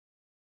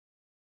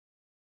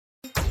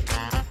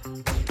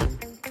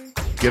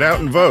Get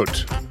out and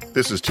vote.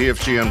 This is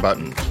TFG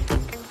Unbuttoned.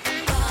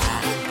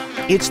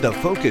 It's the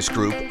Focus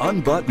Group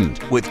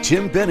Unbuttoned with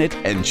Tim Bennett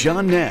and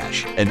John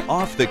Nash, an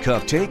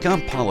off-the-cuff take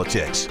on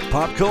politics,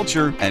 pop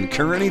culture, and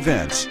current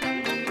events.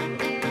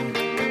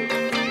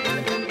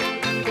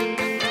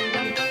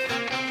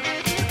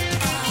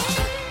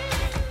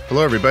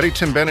 Hello, everybody.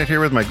 Tim Bennett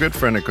here with my good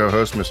friend and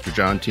co-host, Mr.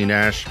 John T.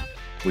 Nash.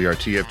 We are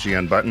TFG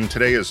Unbuttoned.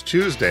 Today is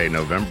Tuesday,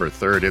 November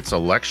 3rd. It's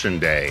Election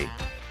Day.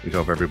 We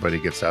hope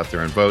everybody gets out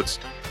there and votes.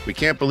 We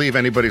can't believe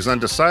anybody's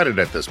undecided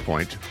at this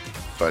point,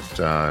 but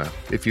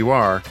if you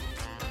are,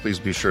 please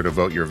be sure to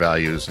vote your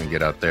values and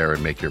get out there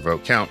and make your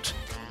vote count.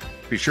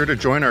 Be sure to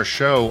join our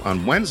show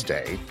on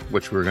Wednesday,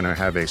 which we're going to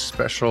have a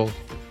special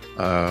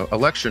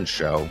election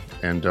show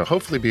and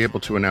hopefully be able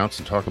to announce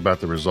and talk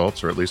about the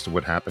results, or at least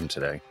what happened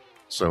today.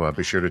 So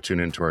be sure to tune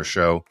into our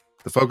show,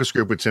 The Focus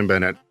Group with Tim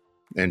Bennett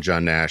and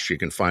John Nash. You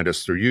can find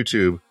us through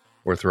YouTube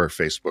or through our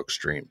Facebook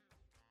stream.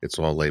 It's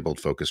all labeled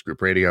Focus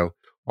Group Radio.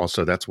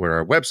 Also, that's where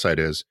our website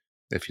is,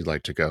 if you'd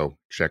like to go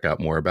check out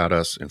more about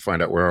us and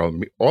find out where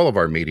all of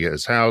our media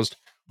is housed.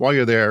 While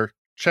you're there,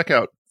 check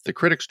out the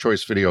Critics'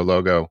 Choice Video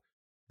logo.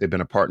 They've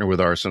been a partner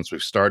with ours since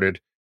we've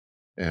started,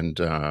 and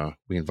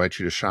we invite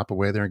you to shop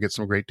away there and get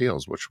some great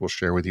deals, which we'll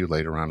share with you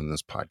later on in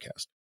this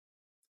podcast.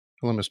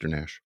 Hello, Mr.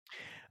 Nash.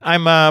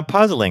 I'm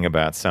puzzling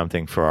about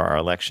something for our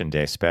Election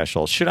Day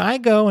special. Should I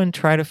go and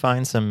try to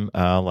find some,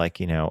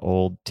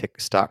 old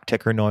stock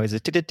ticker noises?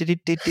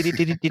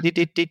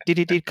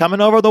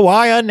 Coming over the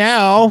wire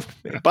now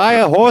by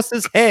a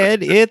horse's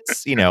head.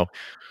 It's,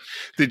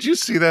 Did you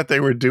see that they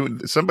were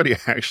doing? Somebody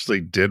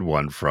actually did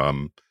one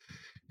from.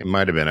 It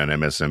might have been on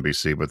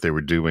MSNBC, but they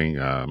were doing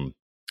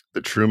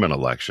the Truman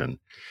election,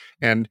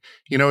 and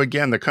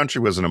again, the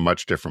country was in a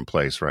much different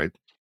place, right?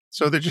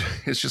 So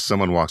it's just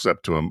someone walks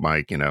up to a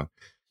mic,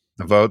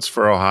 the votes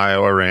for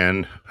Ohio are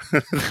in.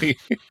 The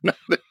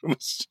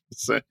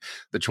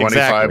 25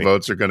 Exactly.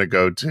 votes are going to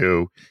go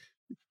to.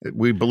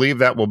 We believe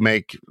that will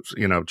make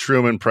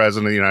Truman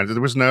president of the United States.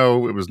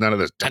 It was none of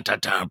this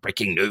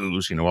breaking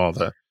news. All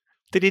the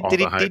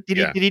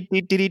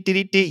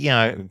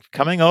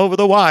coming over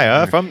the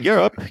wire from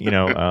Europe.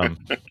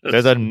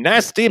 There's a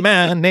nasty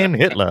man named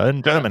Hitler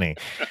in Germany.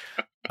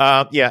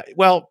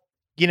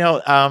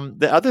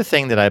 The other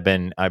thing that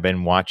I've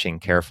been watching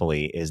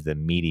carefully is the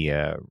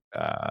media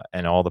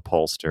and all the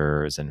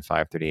pollsters and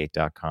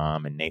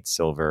 538.com and Nate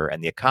Silver,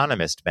 and The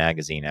Economist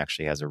magazine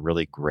actually has a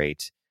really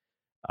great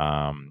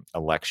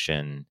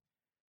election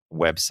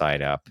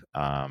website up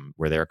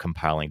where they're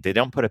compiling. They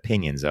don't put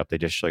opinions up; they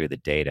just show you the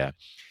data.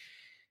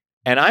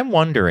 And I'm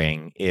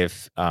wondering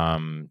if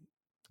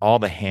all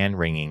the hand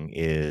wringing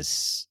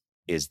is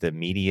the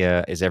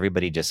media, is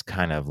everybody just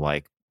kind of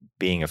like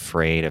being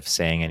afraid of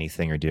saying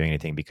anything or doing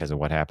anything because of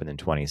what happened in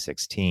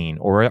 2016,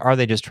 or are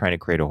they just trying to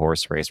create a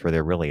horse race where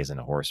there really isn't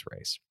a horse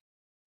race?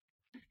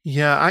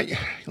 Yeah,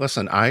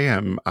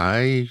 I'm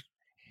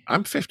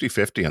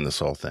 50-50 on this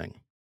whole thing.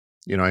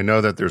 I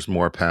know that there's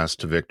more paths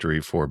to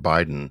victory for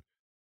Biden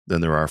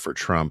than there are for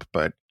Trump,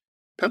 but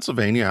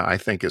Pennsylvania, I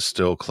think, is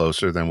still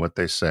closer than what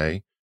they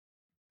say.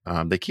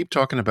 They keep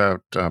talking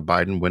about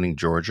Biden winning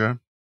Georgia.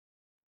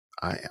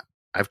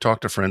 I've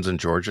talked to friends in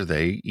Georgia;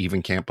 they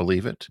even can't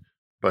believe it.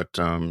 But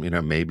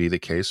may be the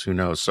case. Who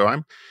knows?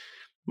 So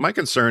my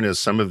concern is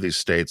some of these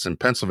states, and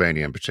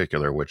Pennsylvania in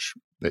particular, which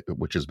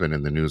has been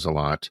in the news a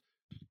lot,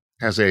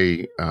 has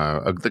the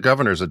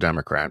governor's a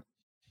Democrat,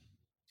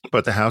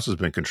 but the House has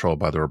been controlled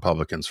by the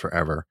Republicans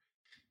forever.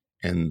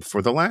 And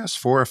for the last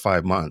 4 or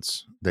 5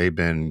 months, they've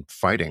been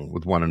fighting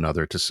with one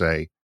another to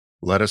say,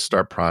 let us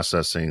start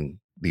processing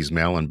these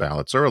mail-in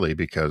ballots early,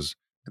 because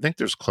I think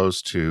there's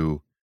close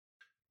to,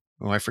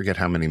 I forget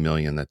how many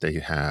million that they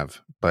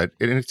have, but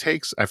it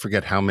takes, I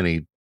forget how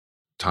many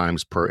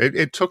times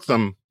it took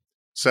them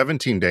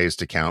 17 days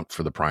to count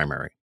for the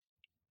primary,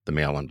 the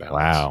mail-in ballots.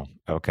 Wow.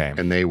 Okay.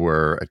 And they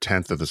were a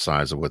tenth of the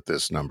size of what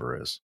this number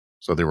is.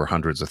 So there were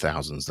hundreds of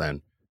thousands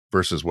then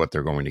versus what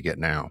they're going to get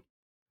now,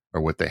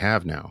 or what they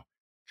have now.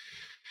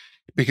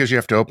 Because you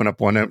have to open up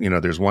one,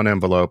 there's one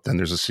envelope, then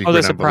there's a secret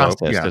there's envelope. A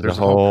process. Yeah, there's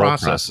a whole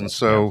process. And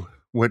so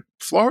what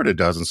Florida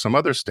does and some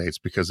other states,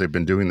 because they've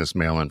been doing this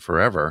mail-in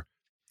forever,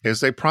 is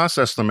they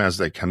process them as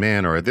they come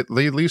in, or they at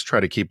least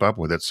try to keep up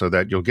with it so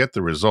that you'll get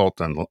the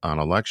result on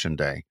Election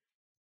Day.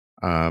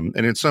 And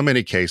in so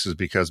many cases,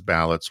 because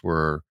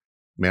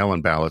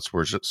mail-in ballots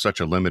were such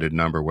a limited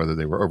number, whether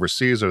they were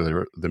overseas or they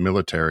were the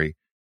military,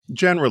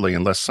 generally,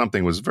 unless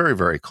something was very,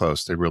 very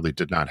close, they really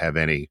did not have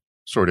any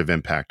sort of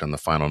impact on the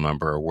final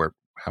number, or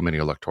how many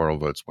electoral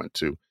votes went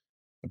to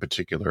a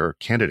particular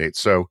candidate.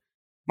 So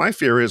my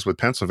fear is with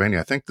Pennsylvania,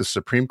 I think the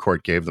Supreme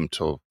Court gave them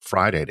till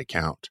Friday to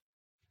count.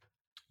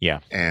 Yeah.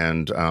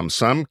 And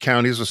some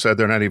counties have said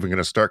they're not even going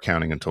to start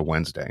counting until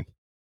Wednesday.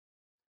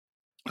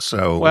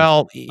 So,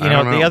 well,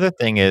 the other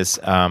thing is,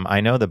 I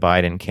know the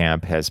Biden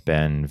camp has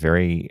been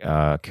very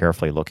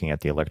carefully looking at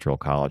the Electoral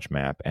College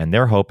map, and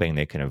they're hoping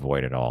they can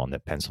avoid it all and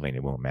that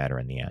Pennsylvania won't matter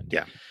in the end.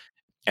 Yeah.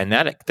 And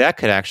that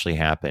could actually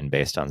happen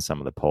based on some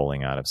of the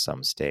polling out of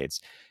some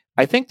states.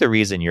 I think the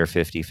reason you're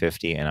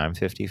 50-50 and I'm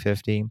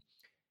 50-50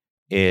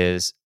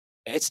 is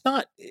it's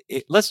not.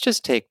 Let's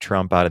just take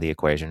Trump out of the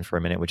equation for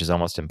a minute, which is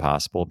almost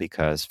impossible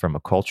because from a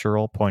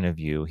cultural point of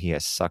view, he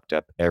has sucked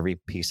up every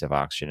piece of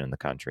oxygen in the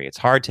country. It's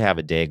hard to have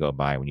a day go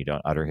by when you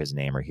don't utter his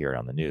name or hear it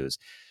on the news.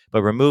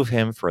 But remove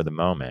him for the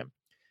moment.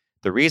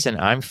 The reason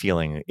I'm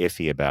feeling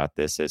iffy about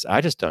this is I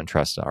just don't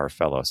trust our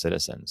fellow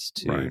citizens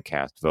to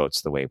cast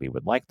votes the way we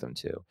would like them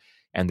to.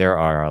 And there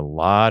are a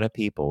lot of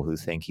people who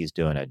think he's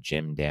doing a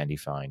Jim Dandy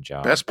fine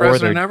job. Best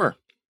president ever.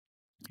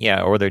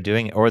 Yeah, or they're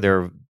going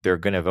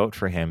to vote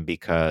for him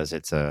because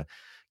it's a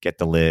get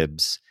the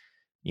libs,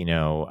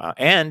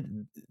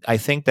 and I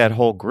think that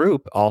whole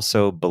group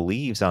also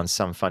believes on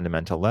some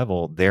fundamental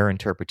level their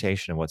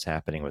interpretation of what's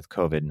happening with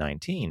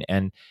COVID-19.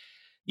 And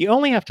you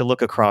only have to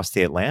look across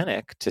the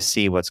Atlantic to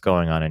see what's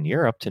going on in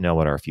Europe to know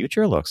what our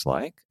future looks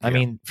like. I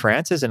mean,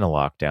 France is in a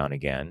lockdown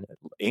again.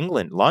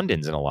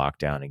 London's in a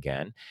lockdown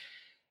again.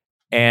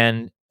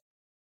 And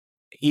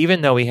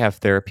even though we have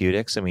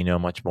therapeutics and we know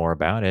much more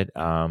about it,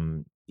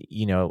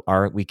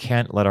 we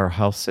can't let our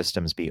health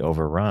systems be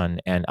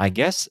overrun. And I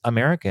guess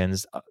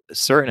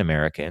certain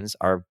Americans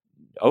are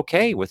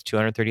okay with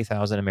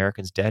 230,000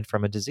 Americans dead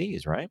from a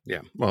disease, right?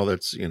 Yeah. Well,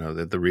 that's,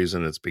 the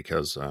reason it's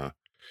because,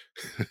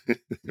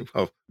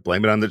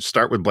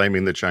 start with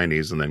blaming the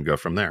Chinese and then go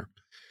from there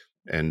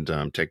and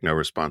take no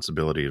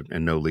responsibility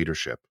and no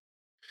leadership.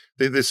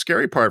 The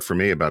scary part for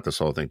me about this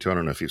whole thing, too, I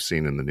don't know if you've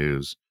seen in the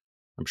news,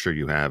 I'm sure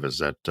you have, is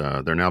that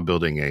they're now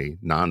building a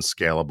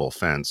non-scalable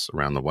fence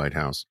around the White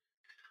House.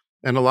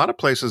 And a lot of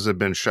places have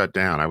been shut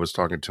down. I was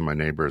talking to my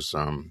neighbors,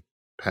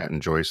 Pat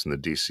and Joyce in the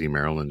D.C.,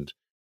 Maryland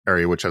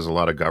area, which has a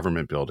lot of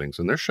government buildings,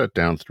 and they're shut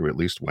down through at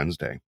least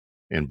Wednesday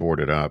and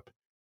boarded up.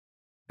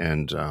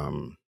 And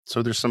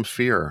so there's some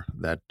fear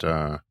that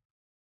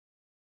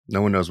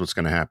no one knows what's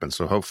going to happen.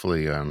 So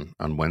hopefully on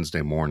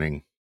Wednesday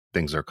morning,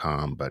 things are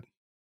calm, but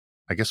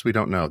I guess we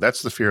don't know.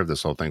 That's the fear of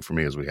this whole thing for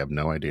me is we have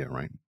no idea,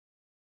 right?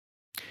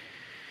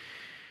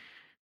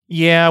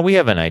 Yeah, we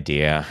have an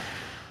idea.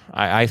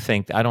 I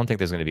don't think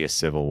there's going to be a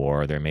civil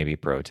war. There may be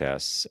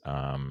protests.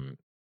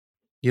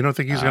 You don't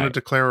think he's going to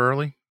declare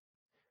early?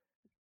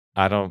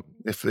 I don't.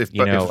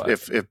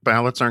 If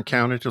ballots aren't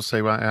counted, he'll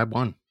say, "Well, I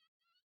won."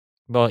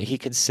 Well, he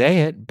could say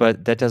it,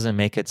 but that doesn't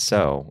make it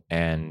so.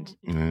 And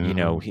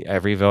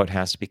every vote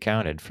has to be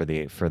counted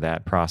for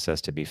that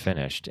process to be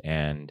finished.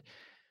 And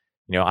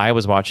I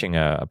was watching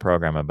a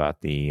program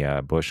about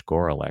the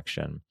Bush-Gore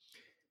election.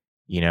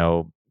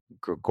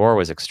 Gore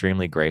was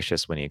extremely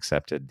gracious when he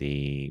accepted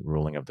the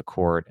ruling of the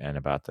court and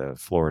about the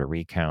Florida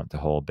recount, the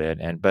whole bit.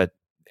 But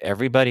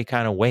everybody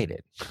kind of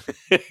waited.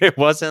 It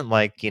wasn't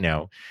like,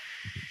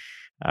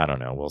 I don't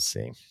know. We'll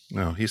see.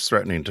 No, he's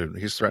threatening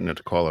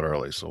to call it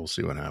early. So we'll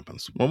see what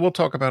happens. Well, we'll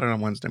talk about it on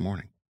Wednesday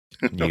morning.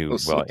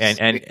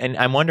 And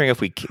I'm wondering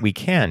if we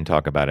can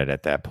talk about it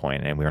at that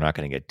point, and we're not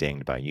going to get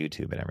dinged by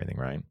YouTube and everything,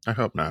 right? I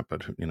hope not,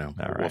 but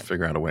we'll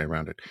figure out a way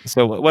around it.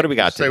 So what do we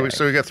got today?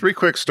 So we got 3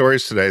 quick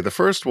stories today. The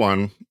first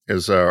one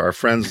is our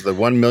friends, the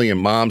 1 Million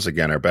Moms,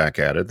 again are back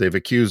at it. They've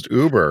accused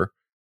Uber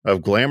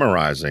of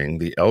glamorizing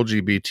the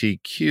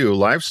LGBTQ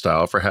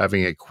lifestyle for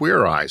having a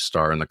Queer Eye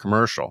star in the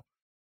commercial.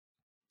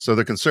 So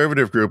the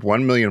conservative group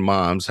 1 Million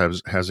Moms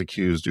has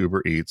accused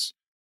Uber Eats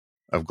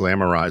of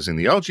glamorizing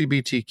the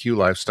LGBTQ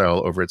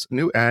lifestyle over its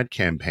new ad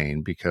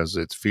campaign because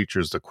it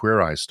features the Queer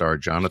Eye star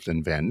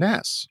Jonathan Van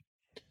Ness.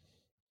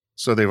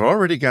 So they've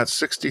already got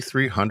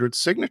 6,300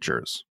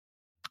 signatures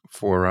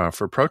for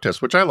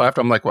protests, which I laughed.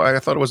 I'm like, well, I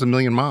thought it was 1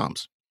 million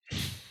moms.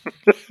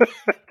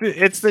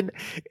 It's the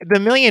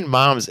Million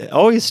Moms. It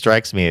always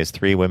strikes me as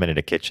 3 women at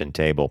a kitchen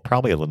table,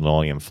 probably a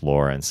linoleum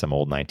floor and some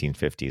old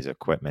 1950s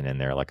equipment in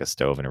there, like a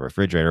stove and a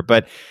refrigerator.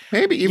 But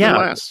maybe even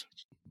less,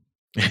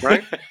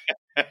 right?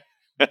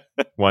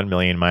 1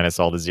 million minus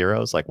all the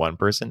zeros, like one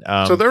person.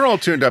 So they're all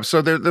tuned up.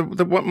 So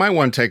my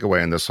one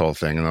takeaway in this whole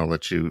thing, and I'll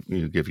let you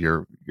give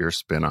your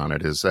spin on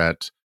it, is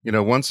that,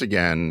 once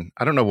again,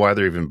 I don't know why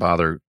they're even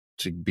bothered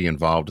to be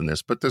involved in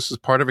this, but this is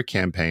part of a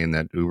campaign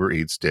that Uber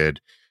Eats did.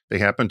 They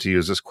happen to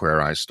use this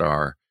Queer Eye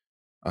star.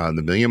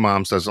 The Million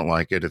Moms doesn't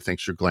like it. It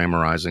thinks you're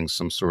glamorizing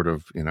some sort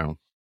of,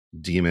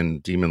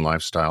 demon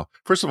lifestyle.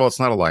 First of all, it's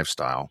not a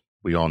lifestyle.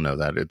 We all know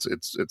that.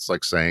 It's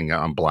like saying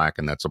I'm black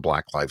and that's a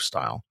black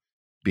lifestyle.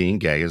 Being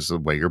gay is the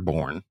way you're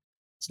born.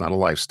 It's not a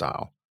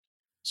lifestyle.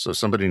 So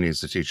somebody needs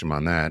to teach them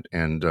on that.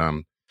 And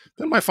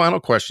then my final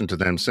question to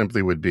them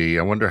simply would be,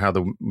 I wonder how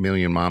the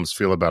Million Moms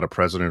feel about a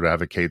president who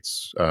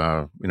advocates,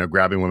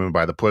 grabbing women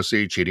by the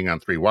pussy, cheating on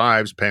 3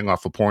 wives, paying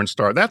off a porn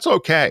star. That's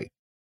okay.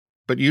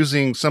 But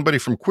using somebody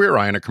from Queer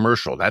Eye in a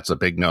commercial, that's a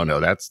big no-no.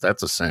 That's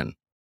a sin.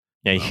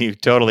 Yeah, you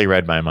totally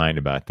read my mind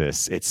about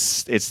this.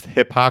 It's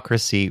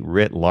hypocrisy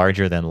writ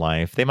larger than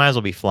life. They might as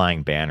well be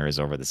flying banners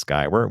over the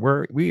sky.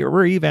 We're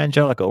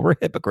evangelical. We're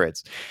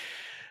hypocrites.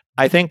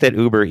 I think that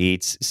Uber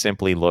Eats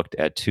simply looked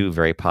at 2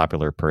 very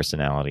popular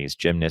personalities.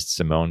 Gymnast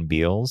Simone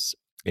Biles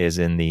is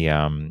in the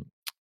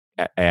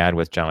ad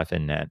with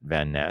Jonathan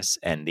Van Ness,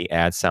 and the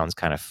ad sounds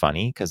kind of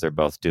funny because they're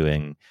both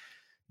doing,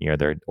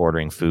 they're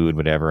ordering food,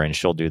 whatever, and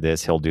she'll do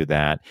this, he'll do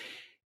that.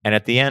 And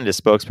at the end, a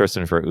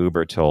spokesperson for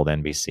Uber told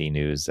NBC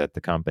News that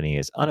the company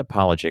is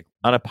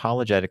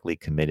unapologetically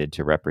committed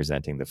to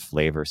representing the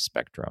flavor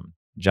spectrum.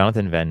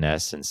 Jonathan Van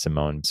Ness and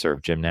Simone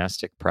serve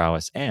gymnastic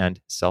prowess and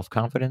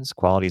self-confidence,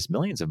 qualities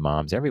millions of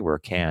moms everywhere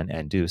can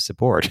and do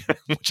support,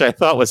 which I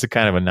thought was a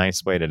kind of a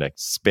nice way to like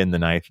spin the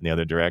knife in the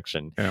other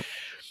direction. Yeah.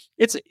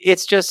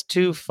 It's just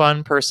two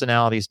fun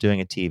personalities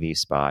doing a TV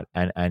spot,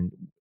 and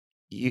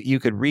you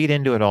could read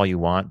into it all you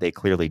want. They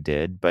clearly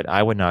did, but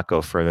I would not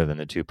go further than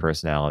the two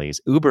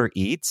personalities. Uber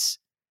Eats,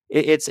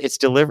 it's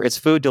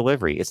food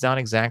delivery. It's not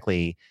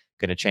exactly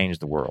going to change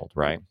the world,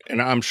 right?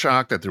 And I'm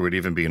shocked that there would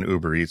even be an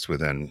Uber Eats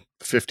within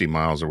 50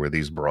 miles of where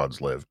these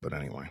broads live. But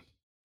anyway,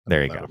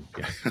 there you go.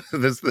 Yeah.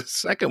 There's the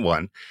second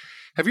one.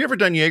 Have you ever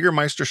done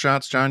Jägermeister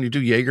shots, John? You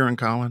do Jaeger in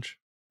college?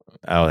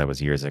 Oh, that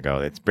was years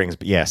ago.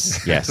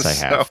 Yes, I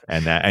have,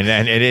 and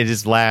it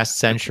is last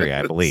century,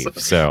 I believe.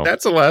 So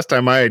that's the last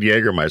time I had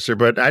Jägermeister,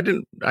 but I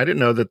didn't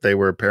know that they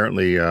were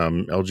apparently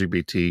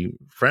LGBT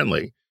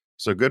friendly.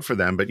 So good for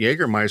them. But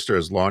Jägermeister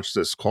has launched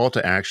this call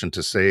to action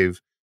to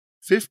save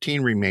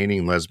 15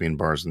 remaining lesbian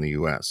bars in the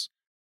U.S.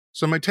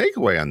 So my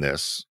takeaway on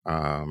this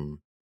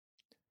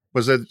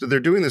was that they're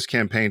doing this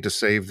campaign to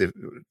save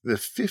the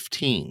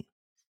 15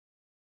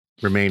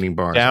 remaining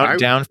bars.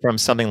 Down from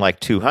something like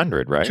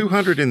 200, right?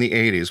 200 in the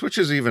 80s, which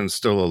is even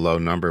still a low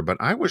number. But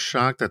I was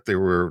shocked that there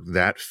were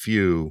that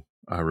few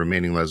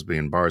remaining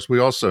lesbian bars. We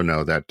also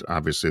know that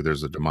obviously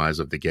there's a demise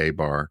of the gay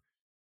bar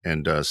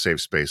and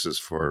safe spaces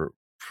for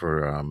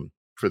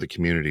the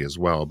community as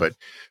well. But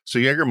so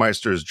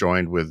Jägermeister has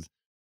joined with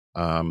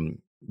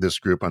this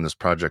group on this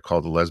project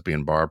called the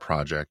Lesbian Bar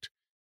Project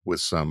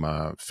with some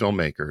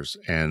filmmakers,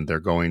 and they're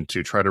going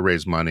to try to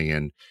raise money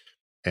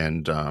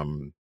and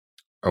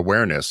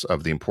awareness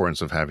of the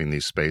importance of having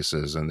these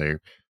spaces. And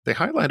they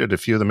highlighted a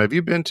few of them. Have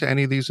you been to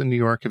any of these in New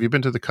York? Have you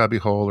been to the Cubby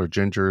Hole or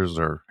Ginger's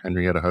or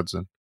Henrietta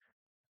Hudson?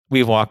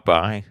 We've walked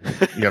by.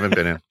 You haven't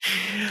been in?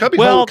 Cubby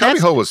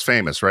Hole was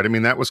famous, right? I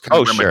mean, that was kind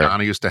of where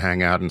Madonna used to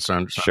hang out and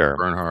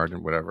Bernhard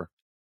and whatever.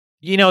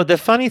 You know, the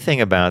funny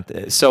thing about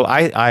this, so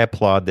I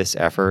applaud this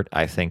effort.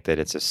 I think that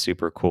it's a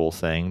super cool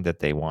thing that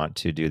they want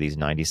to do these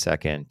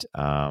 90-second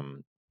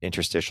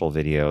interstitial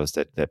videos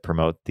that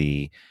promote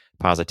the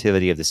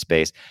positivity of the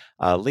space.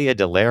 Leah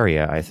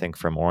Delaria, I think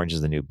from Orange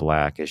is the New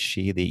Black,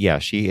 she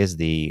is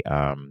the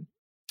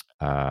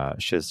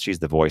she's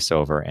the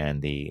voiceover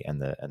and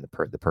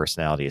the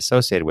personality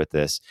associated with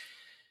this.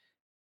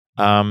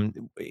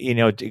 You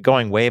know,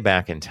 going way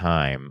back in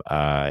time,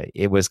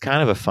 it was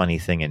kind of a funny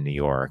thing in New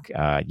York.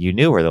 You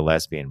knew where the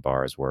lesbian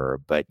bars were,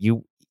 but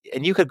you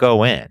could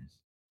go in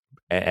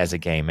as a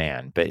gay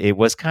man, but it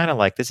was kind of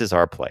like, this is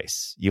our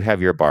place. You have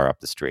your bar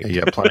up the street.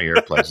 Yeah, plenty of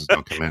your places.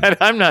 Don't come in. And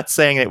I'm not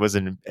saying there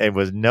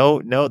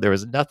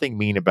was nothing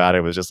mean about it.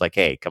 It was just like,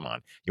 hey, come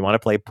on, you want to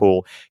play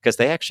pool? Because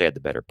they actually had the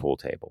better pool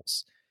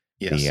tables.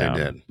 Yes, they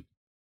did.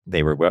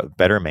 They were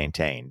better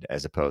maintained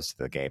as opposed to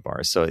the gay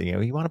bars. So, you know,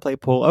 you want to play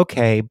pool,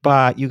 okay,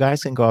 but you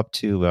guys can go up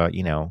to,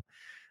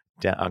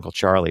 Uncle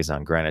Charlie's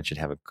on Greenwich and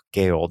have a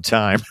gay old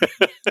time.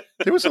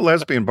 There was a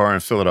lesbian bar in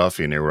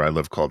Philadelphia near where I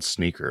live called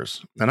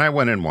Sneakers. And I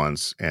went in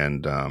once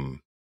and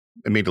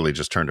immediately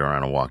just turned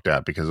around and walked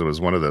out because it was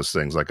one of those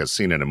things like a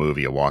scene in a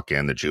movie. You walk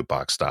in, the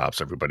jukebox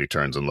stops, everybody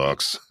turns and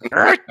looks.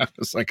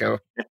 It's like I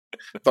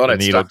thought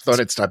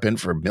I'd stop in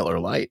for Miller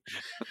Lite.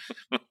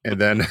 And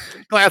then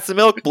glass of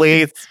milk,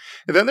 please.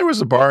 And then there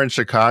was a bar in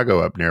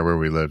Chicago up near where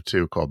we live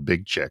too called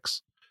Big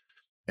Chicks.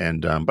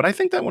 And but I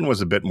think that one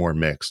was a bit more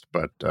mixed.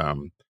 But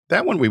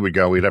that one we'd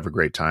have a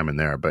great time in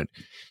there. But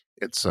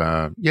it's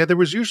there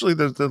was usually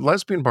the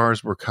lesbian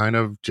bars were kind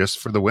of just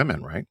for the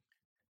women, right?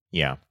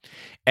 Yeah.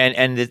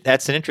 And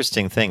that's an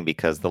interesting thing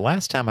because the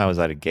last time I was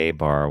at a gay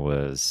bar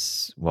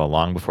was, well,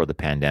 long before the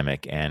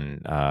pandemic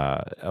and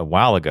a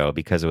while ago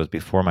because it was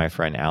before my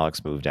friend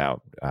Alex moved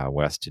out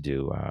west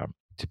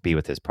to be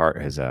with his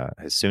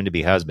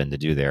soon-to-be husband to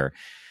do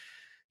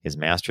his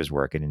master's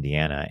work in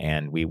Indiana.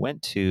 And we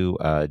went to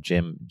a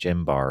gym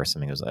bar or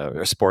something. It was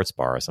a sports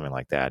bar or something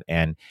like that.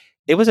 And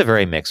it was a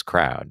very mixed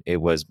crowd. It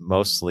was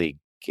mostly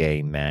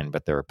gay men,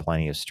 but there were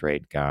plenty of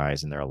straight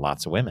guys and there were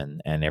lots of women.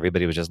 And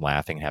everybody was just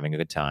laughing, having a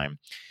good time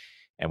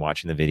and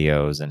watching the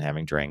videos and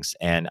having drinks.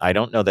 And I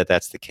don't know that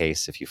that's the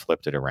case if you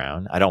flipped it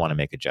around. I don't want to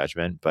make a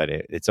judgment, but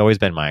it's always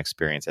been my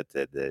experience that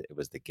it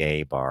was the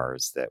gay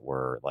bars that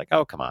were like,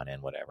 oh, come on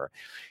in, whatever.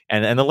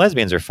 And the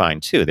lesbians are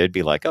fine too. They'd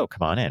be like, oh,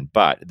 come on in.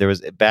 But there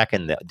was, back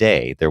in the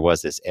day, there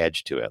was this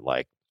edge to it,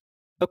 like,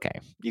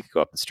 okay, you could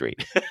go up the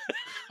street.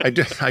 I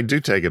do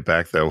take it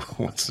back though.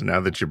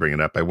 Now that you bring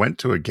it up, I went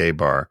to a gay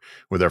bar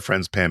with our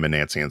friends Pam and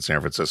Nancy in San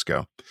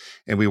Francisco,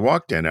 and we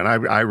walked in, and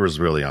I was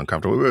really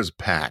uncomfortable. It was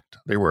packed.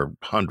 There were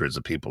hundreds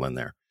of people in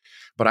there,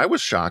 but I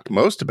was shocked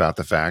most about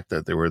the fact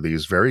that there were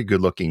these very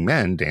good-looking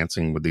men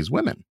dancing with these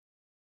women,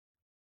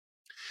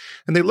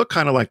 and they look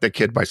kind of like the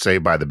kid by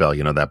Saved by the Bell.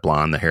 You know, that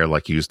blonde, the hair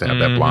like you used to have,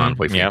 that blonde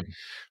boyfriend. Yeah.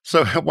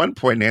 So at one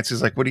point,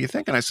 Nancy's like, what do you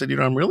think? And I said,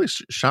 I'm really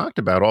shocked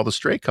about all the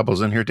straight couples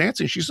in here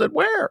dancing. She said,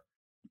 where?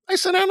 I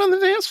said, out on the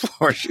dance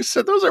floor. She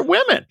said, those are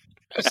women.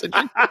 I said,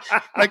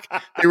 like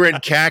they were in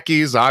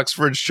khakis,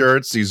 Oxford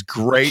shirts, these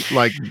great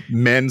like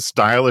men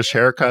stylish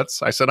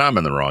haircuts. I said, I'm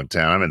in the wrong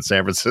town. I'm in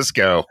San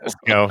Francisco. Let's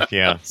go.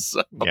 Yeah.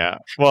 So, Yeah.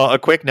 Well, a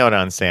quick note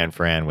on San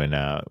Fran. When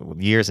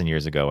years and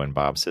years ago, when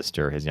Bob's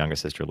sister, his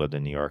youngest sister, lived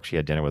in New York, she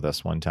had dinner with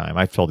us one time.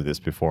 I've told you this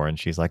before, and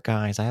she's like,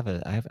 "Guys, I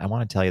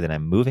want to tell you that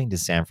I'm moving to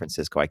San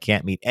Francisco. I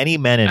can't meet any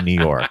men in New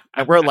York."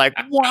 And we're like,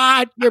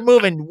 "What? You're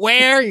moving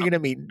where? You're going to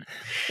meet?"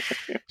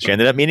 She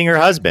ended up meeting her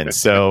husband.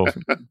 So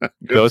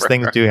those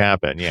things do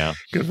happen. Yeah.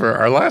 Good for her.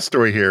 Our last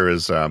story here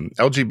is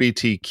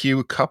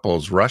LGBTQ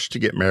couples rush to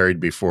get married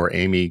before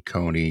Amy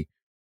Coney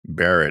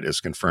Barrett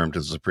is confirmed to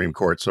the Supreme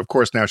Court. So, of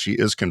course, now she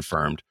is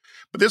confirmed.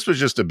 But this was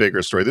just a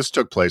bigger story. This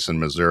took place in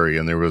Missouri,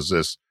 and there was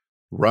this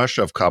rush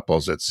of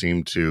couples that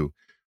seemed to,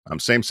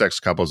 same-sex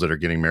couples that are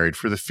getting married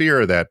for the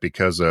fear that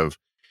because of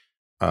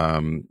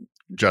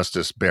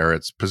Justice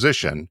Barrett's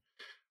position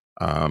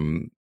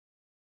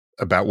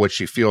about what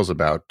she feels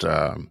about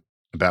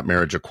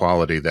marriage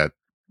equality, that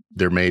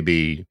there may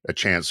be a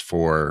chance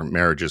for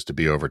marriages to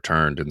be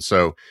overturned. And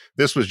so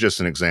this was just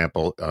an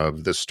example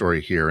of this story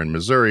here in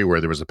Missouri,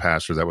 where there was a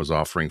pastor that was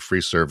offering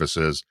free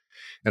services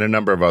and a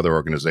number of other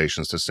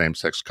organizations to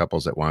same-sex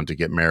couples that wanted to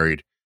get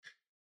married.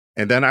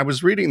 And then I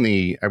was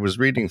reading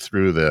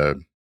through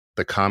the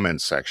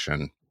comments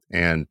section,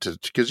 and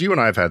because you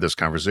and I have had this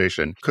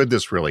conversation, could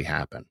this really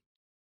happen?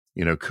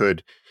 You know,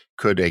 could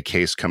a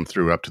case come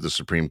through up to the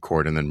Supreme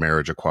Court and then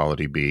marriage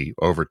equality be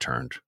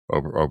overturned,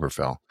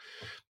 Oberfell?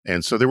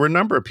 And so there were a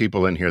number of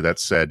people in here that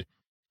said,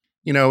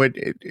 you know,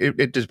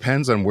 it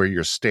depends on where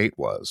your state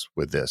was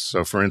with this.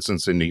 So, for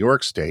instance, in New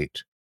York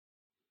State,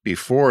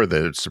 before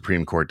the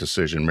Supreme Court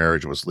decision,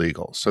 marriage was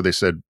legal. So they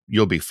said,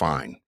 you'll be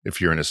fine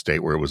if you're in a state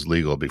where it was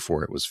legal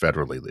before it was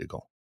federally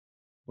legal,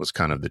 was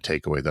kind of the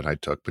takeaway that I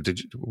took. But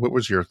what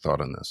was your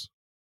thought on this?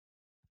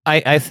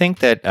 I think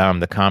that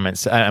the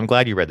comments, I'm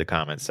glad you read the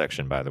comments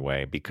section, by the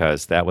way,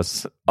 because that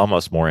was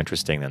almost more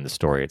interesting than the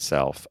story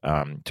itself.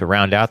 To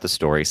round out the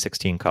story,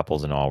 16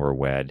 couples in all were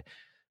wed.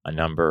 A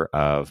number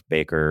of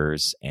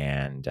bakers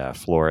and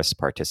florists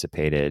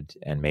participated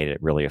and made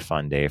it really a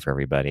fun day for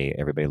everybody.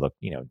 Everybody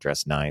looked,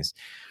 dressed nice.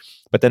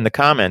 But then the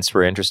comments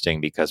were interesting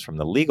because from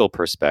the legal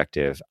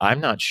perspective, I'm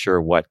not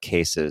sure what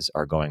cases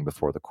are going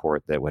before the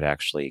court that would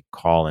actually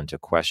call into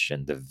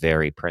question the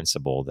very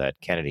principle that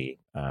Kennedy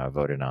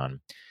voted on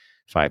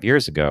 5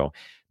 years ago.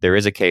 There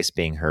is a case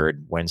being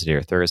heard Wednesday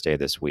or Thursday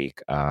this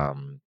week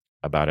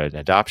about an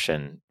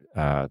adoption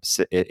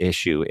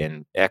issue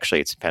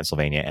actually it's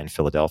Pennsylvania and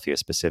Philadelphia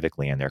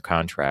specifically in their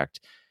contract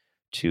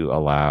to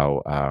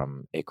allow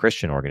a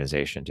Christian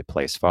organization to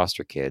place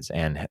foster kids.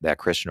 And that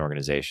Christian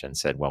organization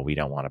said, well, we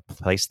don't want to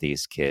place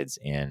these kids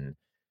in,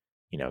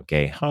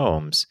 gay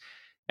homes.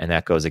 And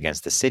that goes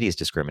against the city's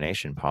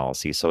discrimination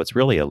policy. So it's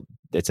really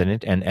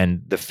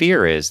and the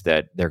fear is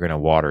that they're going to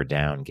water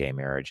down gay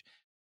marriage.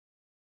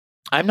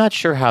 I'm not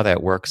sure how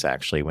that works,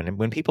 actually.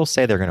 When people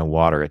say they're going to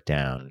water it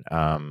down,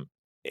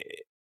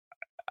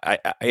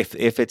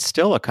 if it's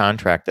still a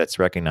contract that's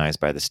recognized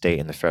by the state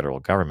and the federal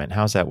government,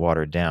 how's that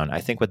watered down? I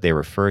think what they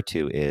refer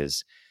to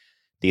is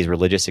these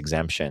religious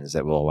exemptions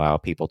that will allow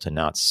people to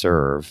not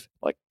serve,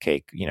 like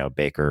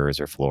bakers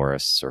or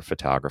florists or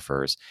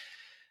photographers.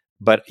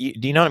 But do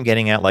you know what I'm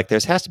getting at? Like,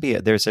 there's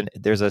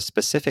a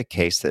specific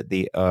case that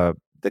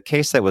the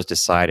case that was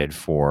decided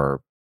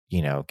for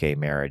gay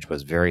marriage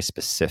was very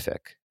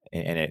specific,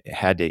 and it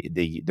had to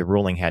the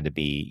ruling had to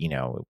be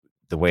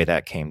the way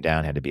that came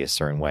down had to be a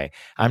certain way.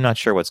 I'm not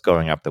sure what's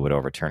going up that would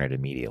overturn it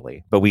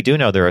immediately, but we do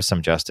know there are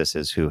some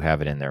justices who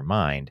have it in their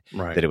mind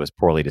that it was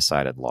poorly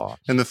decided law.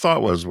 And the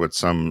thought was what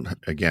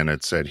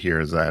it said here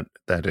is that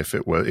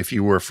if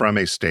you were from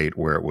a state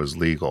where it was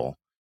legal,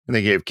 and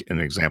they gave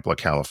an example of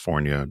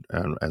California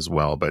as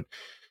well, but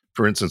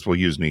for instance, we'll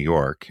use New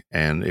York.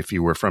 And if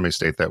you were from a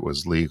state that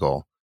was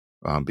legal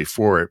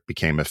before it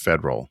became a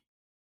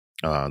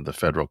the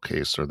federal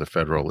case or the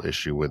federal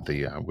issue with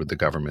the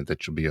government,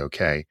 that you'll be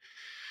okay.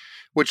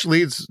 Which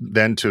leads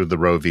then to the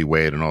Roe v.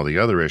 Wade and all the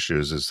other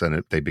issues, is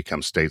then they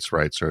become states'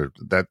 rights, or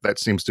that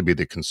seems to be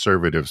the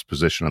conservatives'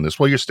 position on this.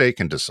 Well, your state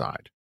can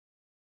decide.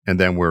 And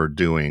then we're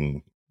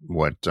doing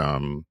what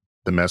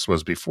the mess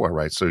was before,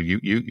 right? So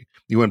you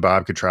and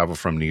Bob could travel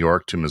from New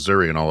York to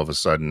Missouri, and all of a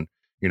sudden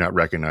you're not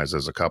recognized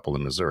as a couple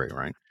in Missouri,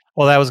 right?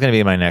 Well, that was going to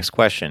be my next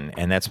question,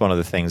 and that's one of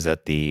the things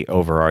that the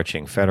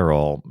overarching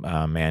federal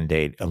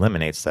mandate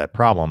eliminates that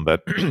problem.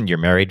 But you're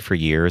married for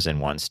years in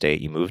one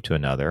state, you move to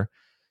another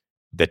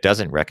that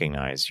doesn't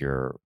recognize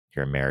your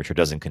marriage or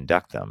doesn't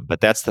conduct them. But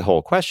that's the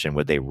whole question.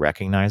 Would they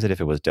recognize it if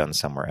it was done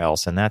somewhere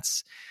else? And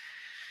that's,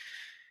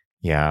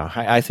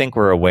 I think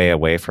we're a way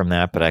away from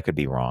that, but I could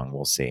be wrong.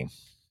 We'll see.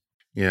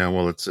 Yeah,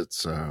 well,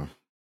 it's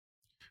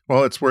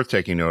worth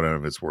taking note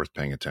of. It's worth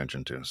paying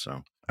attention to.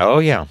 So. Oh,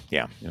 yeah.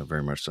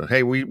 Very much so.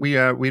 Hey, we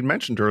had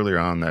mentioned earlier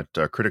on that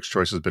Critics'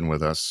 Choice has been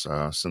with us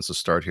since the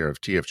start here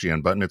of TFG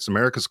Unbuttoned. It's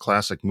America's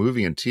classic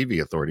movie and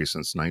TV authority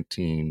since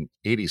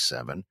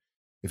 1987.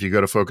 If you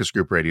go to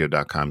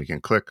focusgroupradio.com, you can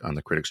click on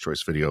the Critics'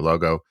 Choice video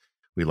logo.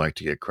 We like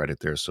to get credit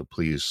there, so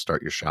please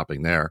start your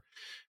shopping there.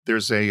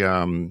 There's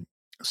a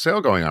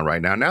sale going on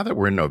right now. Now that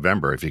we're in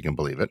November, if you can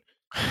believe it,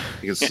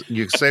 you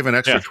can save an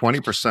extra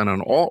 20%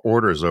 on all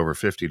orders over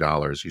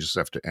 $50. You just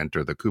have to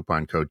enter the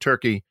coupon code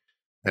Turkey,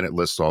 and it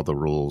lists all the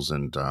rules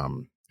and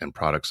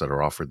products that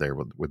are offered there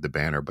with the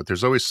banner. But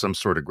there's always some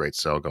sort of great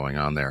sale going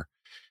on there.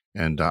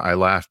 And I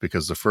laughed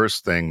because the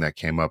first thing that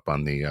came up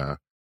on the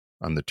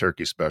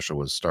Turkey special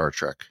was Star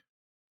Trek.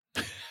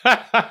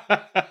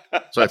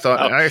 So I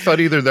thought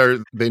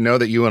either they know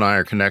that you and I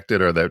are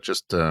connected, or that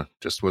just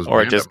was, or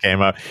random. It just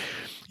came up.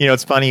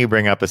 It's funny you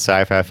bring up a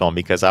sci-fi film,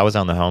 because I was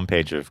on the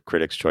homepage of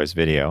Critics' Choice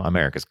Video,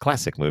 America's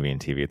classic movie and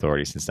TV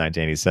authority since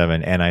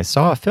 1987, and I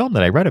saw a film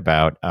that I read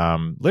about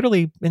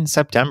literally in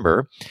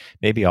September,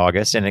 maybe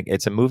August, and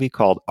it's a movie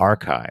called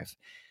Archive.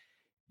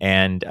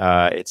 And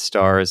it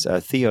stars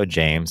Theo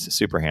James,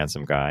 super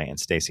handsome guy, and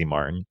Stacey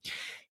Martin.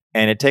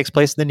 And it takes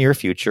place in the near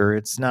future.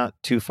 It's not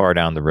too far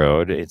down the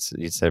road.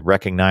 It's a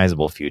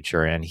recognizable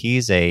future. And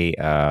he's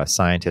a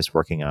scientist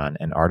working on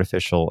an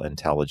artificial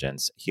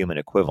intelligence human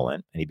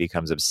equivalent. And he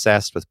becomes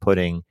obsessed with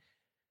putting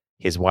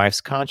his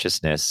wife's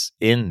consciousness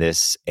in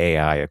this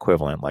AI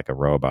equivalent, like a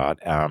robot,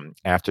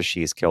 after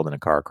she's killed in a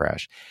car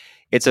crash.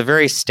 It's a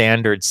very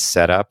standard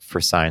setup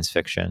for science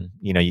fiction.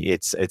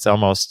 It's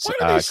almost.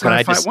 Why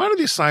do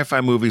these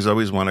sci-fi movies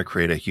always want to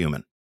create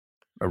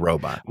a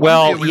robot?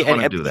 Well, we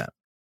want to do that.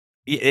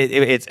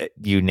 It's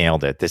you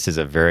nailed it. This is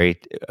a very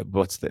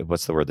what's the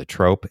word? The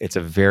trope. It's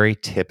a very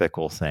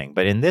typical thing.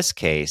 But in this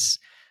case,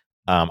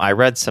 I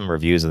read some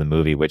reviews of the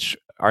movie which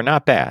are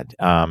not bad.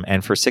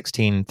 And for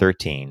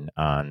 $16.13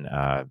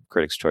 on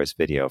Critics' Choice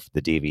Video for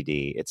the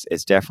DVD,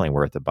 it's definitely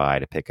worth a buy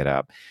to pick it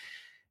up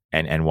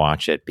and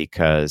watch it,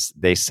 because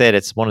they said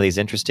it's one of these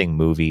interesting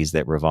movies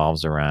that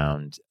revolves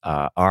around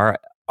our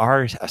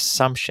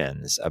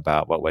assumptions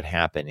about what would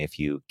happen if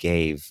you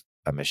gave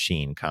a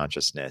machine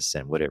consciousness,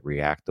 and would it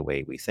react the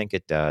way we think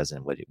it does,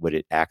 and would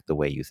it act the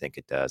way you think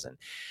it does. And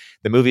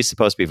the movie's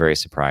supposed to be very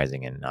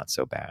surprising and not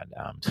so bad.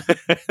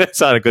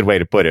 That's not a good way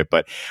to put it,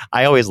 but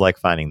I always like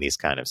finding these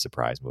kind of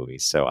surprise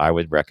movies. So I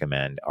would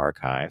recommend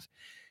Archive.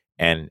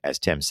 And as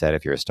Tim said,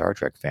 if you're a Star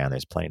Trek fan,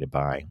 there's plenty to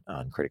buy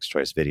on Critics'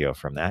 Choice Video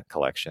from that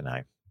collection.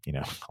 I'll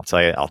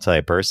tell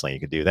you personally, you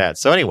could do that.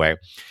 So anyway,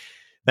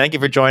 thank you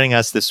for joining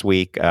us this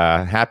week.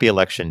 Happy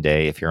Election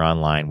Day. If you're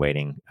online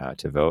waiting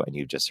to vote and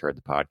you just heard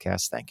the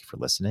podcast, thank you for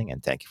listening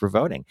and thank you for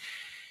voting.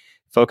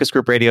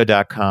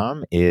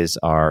 FocusGroupRadio.com is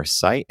our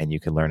site, and you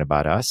can learn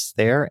about us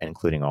there,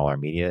 including all our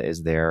media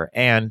is there.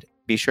 And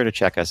be sure to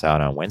check us out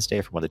on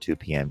Wednesday from 1 to 2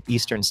 p.m.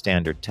 Eastern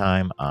Standard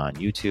Time on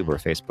YouTube or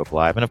Facebook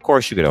Live. And of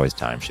course, you could always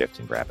time shift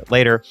and grab it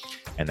later.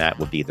 And that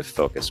will be the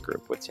Focus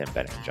Group with Tim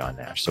Bennett and John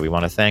Nash. So we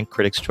want to thank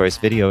Critics' Choice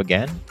Video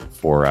again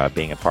for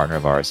being a partner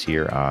of ours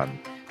here on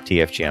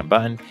TFG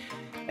Unbuttoned,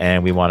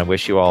 and we want to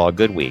wish you all a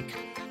good week.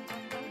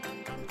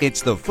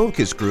 It's the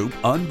Focus Group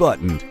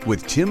Unbuttoned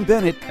with Tim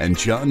Bennett and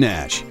John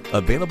Nash.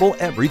 Available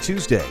every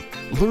Tuesday.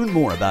 Learn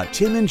more about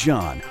Tim and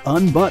John,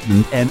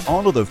 Unbuttoned, and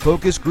all of the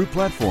Focus Group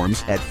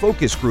platforms at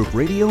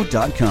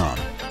focusgroupradio.com.